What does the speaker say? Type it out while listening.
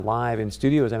Live in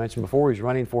studio, as I mentioned before, he's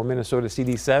running for Minnesota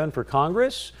CD7 for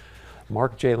Congress.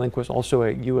 Mark J. Lindquist, also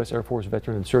a U.S. Air Force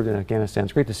veteran and served in Afghanistan.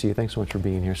 It's great to see you. Thanks so much for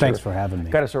being here, sir. Thanks for having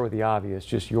me. Got to start with the obvious,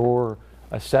 just your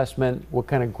assessment. What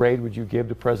kind of grade would you give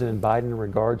to President Biden in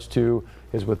regards to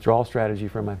his withdrawal strategy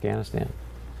from Afghanistan?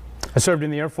 I served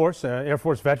in the Air Force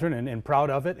veteran, and proud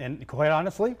of it. And quite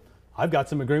honestly, I've got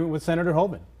some agreement with Senator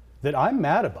Hoeven that I'm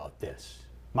mad about this.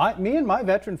 Me and my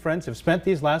veteran friends have spent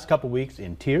these last couple weeks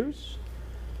in tears,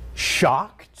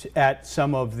 shocked at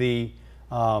some of the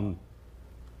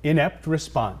inept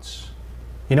response.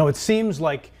 You know, it seems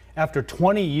like after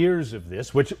 20 years of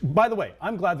this, which, by the way,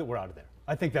 I'm glad that we're out of there.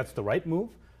 I think that's the right move.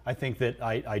 I think that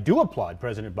I do applaud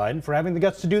President Biden for having the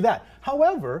guts to do that.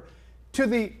 However, to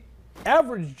the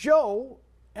average Joe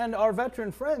and our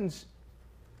veteran friends,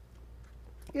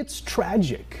 it's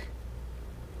tragic.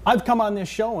 I've come on this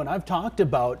show and I've talked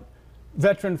about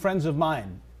veteran friends of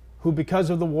mine who,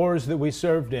 because of the wars that we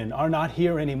served in, are not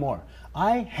here anymore.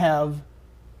 I have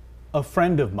a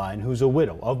friend of mine who's a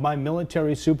widow of my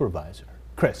military supervisor,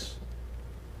 Chris,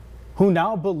 who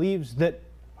now believes that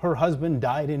her husband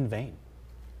died in vain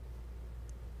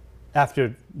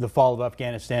after the fall of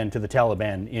Afghanistan to the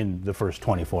Taliban in the first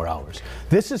 24 hours.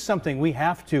 This is something we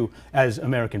have to, as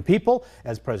American people,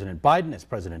 as President Biden, as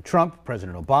President Trump,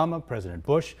 President Obama, President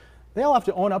Bush, they all have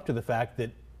to own up to the fact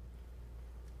that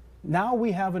now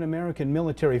we have an American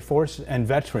military force and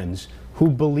veterans who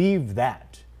believe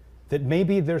that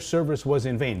maybe their service was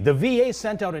in vain. The VA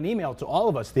sent out an email to all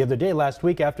of us the other day, last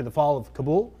week after the fall of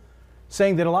Kabul,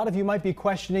 saying that a lot of you might be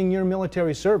questioning your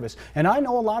military service. And I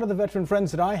know a lot of the veteran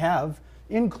friends that I have,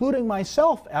 including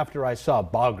myself, after I saw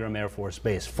Bagram Air Force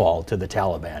Base fall to the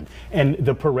Taliban and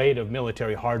the parade of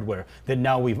military hardware that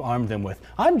now we've armed them with.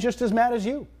 I'm just as mad as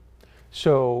you.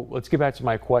 So let's get back to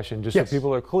my question, just so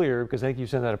people are clear, because I think you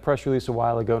sent out a press release a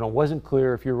while ago, and it wasn't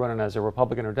clear if you're running as a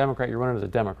Republican or Democrat. You're running as a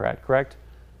Democrat, correct?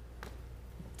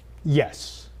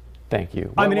 Yes. Thank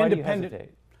you. I'm an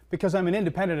independent, because I'm an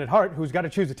independent at heart who's got to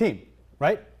choose a team,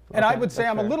 right? And I would say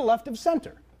I'm a little left of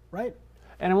center, right?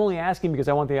 And I'm only asking because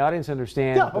I want the audience to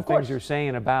understand the things you're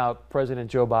saying about President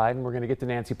Joe Biden. We're going to get to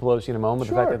Nancy Pelosi in a moment,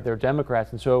 the fact that they're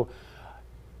Democrats. And so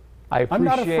I appreciate... I'm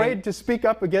not afraid to speak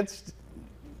up against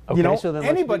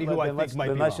anybody who I think might be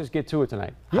wrong. Let's just get to it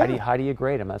tonight. Yeah. How do you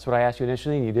grade him? That's what I asked you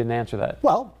initially, and you didn't answer that.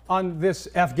 Well, on this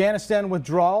Afghanistan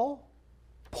withdrawal,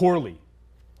 poorly.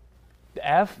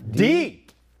 F? D.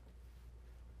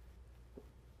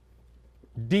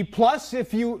 D plus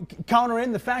if you counter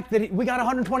in the fact that we got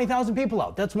 120,000 people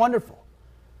out. That's wonderful.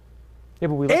 Yeah,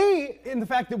 but A, in the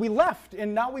fact that we left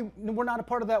and now we're not a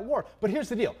part of that war. But here's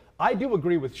the deal. I do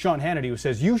agree with Sean Hannity, who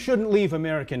says you shouldn't leave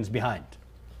Americans behind.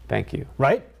 Thank you.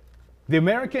 Right? The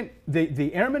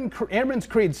Airman's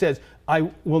Creed says, I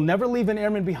will never leave an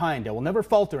airman behind. I will never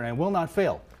falter and I will not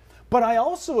fail. But I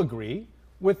also agree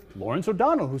with Lawrence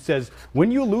O'Donnell, who says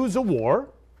when you lose a war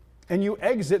and you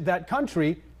exit that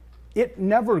country, it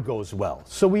never goes well.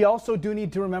 So we also do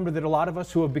need to remember that a lot of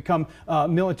us who have become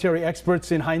military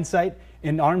experts in hindsight,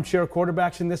 in armchair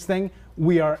quarterbacks in this thing,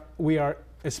 we are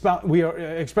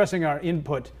expressing our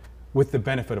input with the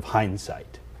benefit of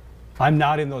hindsight. I'm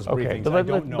not in those briefings. But I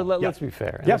don't know. But let's be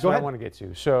fair. Yeah, that's what I want to get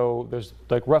to. So there's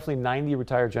like roughly 90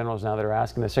 retired generals now that are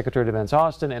asking the Secretary of Defense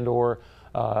Austin and or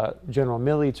General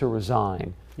Milley to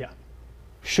resign. Yeah.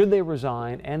 Should they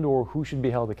resign, and or who should be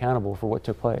held accountable for what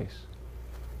took place?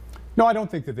 No, I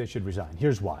don't think that they should resign.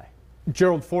 Here's why.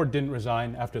 Gerald Ford didn't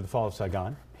resign after the fall of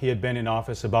Saigon. He had been in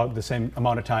office about the same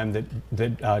amount of time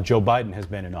that Joe Biden has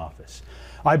been in office.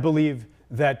 I believe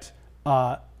that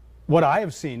what I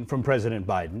have seen from President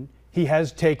Biden, he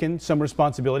has taken some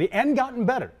responsibility and gotten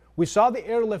better. We saw the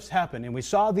airlifts happen, and we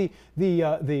saw the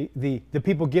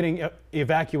people getting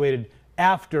evacuated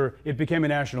after it became a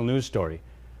national news story.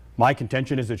 My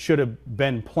contention is it should have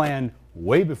been planned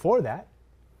way before that.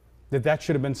 That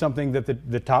should have been something that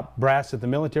the top brass at the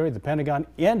military, the Pentagon,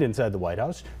 and inside the White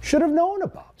House should have known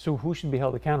about. So who should be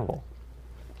held accountable?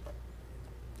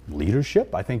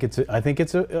 Leadership. I think it's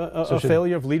a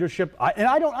failure of leadership.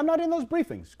 I'm not in those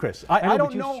briefings, Chris. I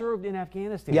don't know. You served in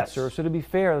Afghanistan, yes, sir. So to be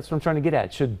fair, that's what I'm trying to get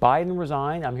at. Should Biden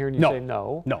resign? I'm hearing you say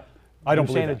no. No. I don't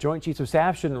believe saying that Joint Chiefs of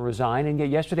Staff shouldn't resign, and yet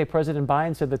yesterday President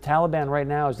Biden said the Taliban right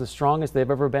now is the strongest they've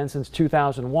ever been since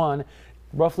 2001.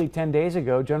 Roughly 10 days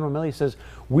ago, General Milley says,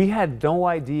 we had no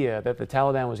idea that the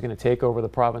Taliban was going to take over the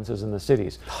provinces and the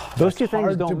cities. Those two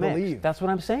things don't mix. That's what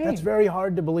I'm saying. That's very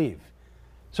hard to believe.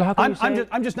 So how can you say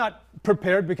I'm just not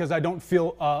prepared because I don't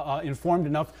feel informed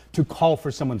enough to call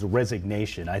for someone's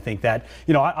resignation. I think that,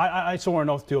 I swore an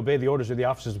oath to obey the orders of the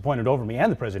officers appointed over me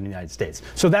and the President of the United States.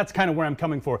 So that's kind of where I'm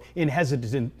coming for in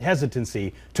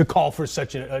hesitancy to call for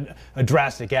such a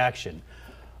drastic action.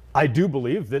 I do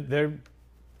believe that there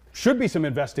should be some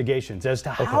investigations as to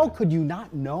how could you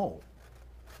not know?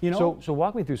 So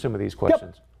walk me through some of these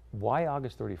questions. Yep. Why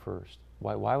August 31st?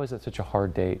 Why was that such a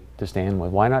hard date to stand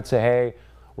with? Why not say, hey,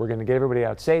 we're going to get everybody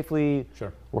out safely.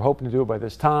 Sure. We're hoping to do it by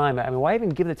this time. I mean, why even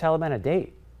give the Taliban a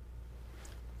date?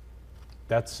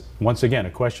 That's, once again, a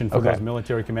question for those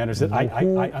military commanders. That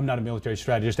I'm not a military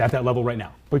strategist at that level right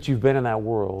now. But you've been in that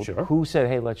world. Sure. Who said,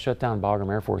 hey, let's shut down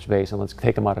Bagram Air Force Base and let's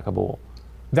take them out of Kabul?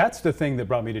 That's the thing that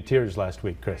brought me to tears last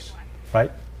week, Chris,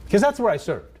 right? Because that's where I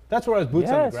served. That's where I was boots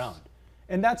on the ground.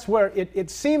 And that's where it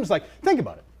seems like, think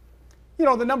about it.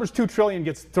 The numbers $2 trillion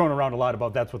gets thrown around a lot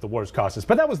about that's what the wars cost us.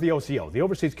 But that was the OCO, the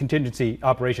Overseas Contingency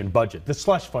Operation Budget, the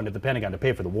slush fund at the Pentagon to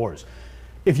pay for the wars.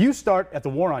 If you start at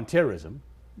the war on terrorism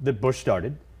that Bush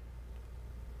started,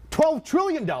 $12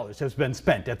 trillion has been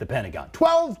spent at the Pentagon.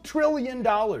 $12 trillion.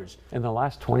 In the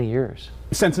last 20 years.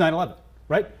 Since 9/11,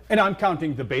 right? And I'm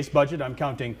counting the base budget. I'm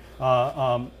counting,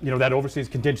 that Overseas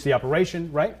Contingency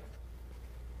Operation, right?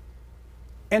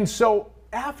 And so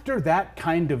after that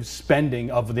kind of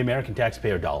spending of the American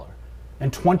taxpayer dollar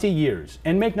and 20 years,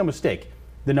 and make no mistake,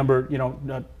 the number,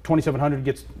 2,700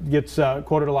 gets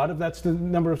quoted a lot of, that's the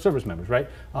number of service members, right?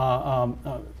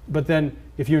 But then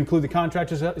if you include the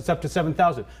contractors, it's up to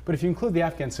 7,000. But if you include the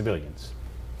Afghan civilians,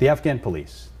 the Afghan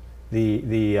police,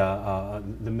 the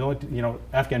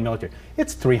Afghan military,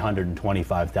 it's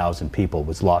 325,000 people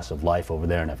was loss of life over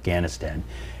there in Afghanistan.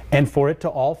 And for it to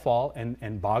all fall,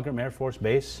 and Bagram Air Force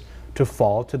Base to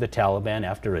fall to the Taliban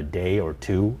after a day or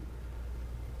two,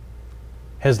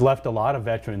 has left a lot of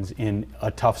veterans in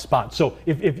a tough spot. So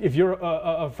if you're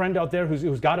a friend out there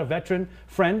who's got a veteran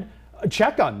friend,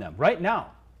 check on them right now.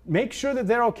 Make sure that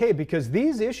they're okay, because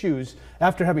these issues,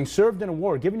 after having served in a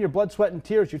war, given your blood, sweat, and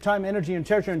tears, your time, energy, and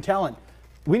treasure and talent,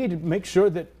 we need to make sure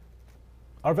that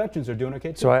our veterans are doing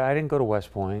okay too. So I didn't go to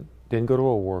West Point, didn't go to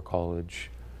a war college.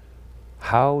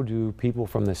 How do people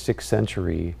from the 6th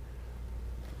century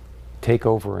take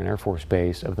over an Air Force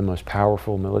base of the most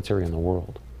powerful military in the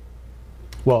world?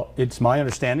 Well, it's my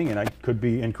understanding, and I could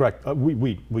be incorrect.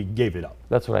 We gave it up.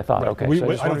 That's what I thought. Right. Okay,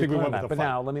 I don't think we went with the But fight.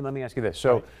 now let me ask you this.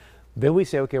 So then we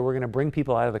say, okay, we're going to bring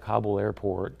people out of the Kabul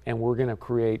airport, and we're going to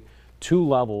create 2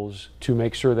 levels to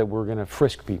make sure that we're going to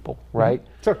frisk people, right?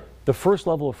 Mm-hmm. Sure. The first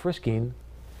level of frisking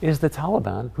is the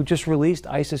Taliban, who just released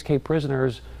ISIS-K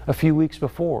prisoners a few weeks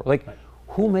before. Like,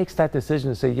 who makes that decision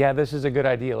to say, yeah, this is a good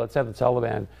idea, let's have the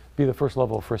Taliban be the first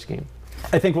level of frisking?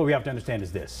 I think what we have to understand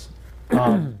is this.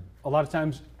 A lot of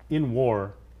times in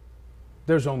war,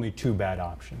 there's only 2 bad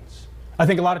options. I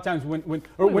think a lot of times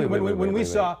when we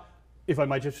saw, if I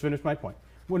might just finish my point,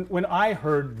 when I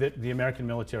heard that the American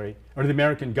military or the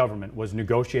American government was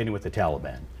negotiating with the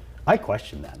Taliban, I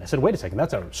questioned that. I said, wait a second,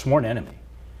 that's our sworn enemy.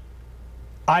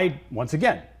 Once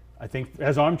again, I think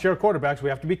as armchair quarterbacks, we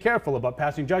have to be careful about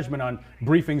passing judgment on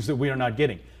briefings that we are not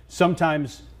getting.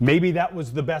 Sometimes maybe that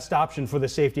was the best option for the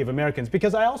safety of Americans,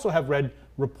 because I also have read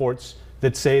reports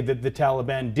that say that the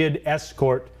Taliban did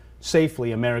escort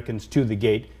safely Americans to the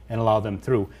gate and allow them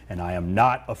through. And I am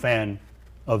not a fan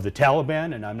of the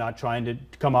Taliban, and I'm not trying to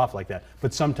come off like that.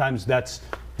 But sometimes that's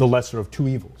the lesser of 2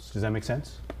 evils. Does that make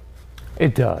sense?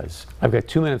 It does. I've got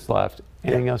 2 minutes left.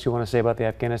 Anything else you want to say about the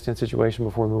Afghanistan situation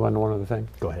before we move on to one other thing?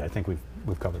 Go ahead. I think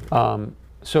we've covered it.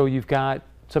 So you've got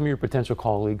some of your potential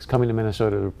colleagues coming to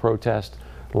Minnesota to protest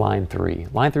Line 3.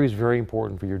 Line 3 is very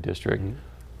important for your district. Mm-hmm.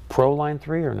 Pro Line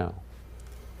 3 or no?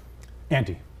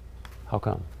 Anti. How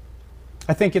come?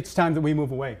 I think it's time that we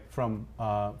move away from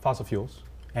fossil fuels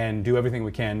and do everything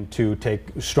we can to take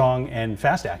strong and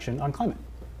fast action on climate.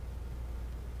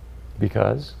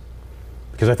 Because?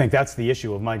 Because I think that's the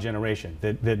issue of my generation,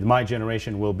 that my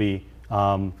generation will be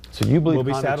so you believe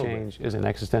climate change is an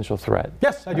existential threat?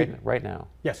 Yes, I do. Right now?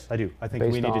 Yes, I do. I think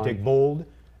we need to take bold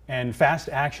and fast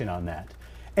action on that.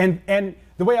 And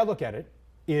the way I look at it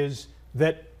is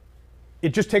that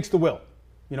it just takes the will.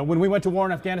 When we went to war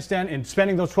in Afghanistan and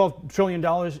spending those $12 trillion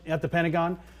at the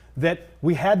Pentagon, that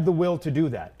we had the will to do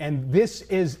that. And this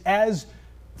is as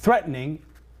threatening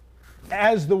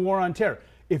as the war on terror.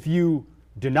 If you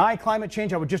deny climate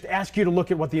change, I would just ask you to look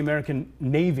at what the American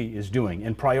Navy is doing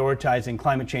in prioritizing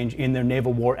climate change in their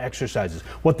naval war exercises.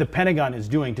 What the Pentagon is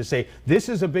doing to say this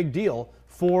is a big deal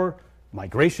for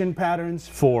migration patterns,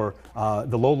 for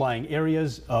the low-lying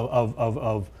areas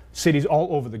of cities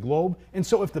all over the globe. And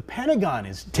so if the Pentagon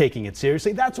is taking it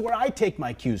seriously, that's where I take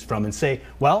my cues from and say,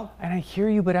 well. And I hear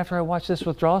you, but after I watch this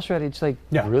withdrawal strategy, it's like,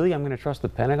 Yeah. really, I'm going to trust the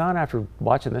Pentagon after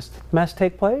watching this mess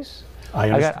take place? I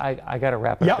understand. I got to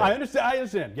wrap it Yeah, up. I understand.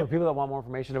 For Yep. people that want more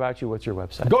information about you, what's your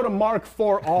website? Go to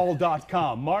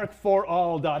markforall.com,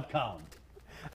 markforall.com.